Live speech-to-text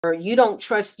you don't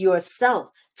trust yourself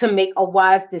to make a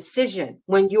wise decision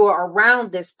when you're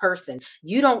around this person.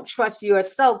 You don't trust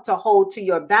yourself to hold to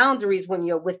your boundaries when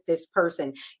you're with this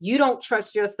person. You don't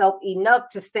trust yourself enough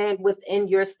to stand within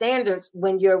your standards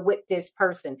when you're with this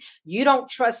person. You don't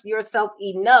trust yourself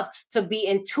enough to be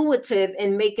intuitive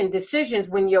in making decisions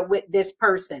when you're with this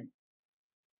person.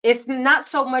 It's not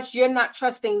so much you're not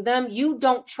trusting them, you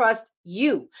don't trust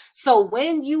you. So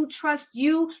when you trust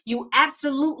you, you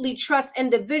absolutely trust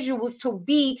individuals to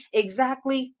be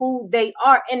exactly who they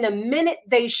are. And the minute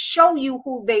they show you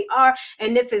who they are,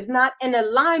 and if it's not in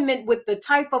alignment with the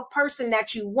type of person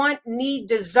that you want, need,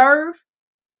 deserve,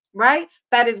 right,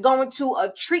 that is going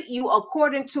to treat you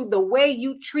according to the way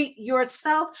you treat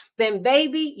yourself, then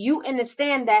baby, you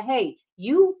understand that, hey,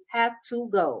 you have to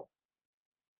go.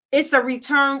 It's a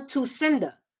return to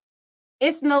sender.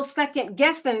 It's no second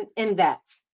guessing in that.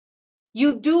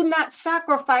 You do not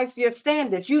sacrifice your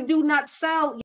standards. You do not sell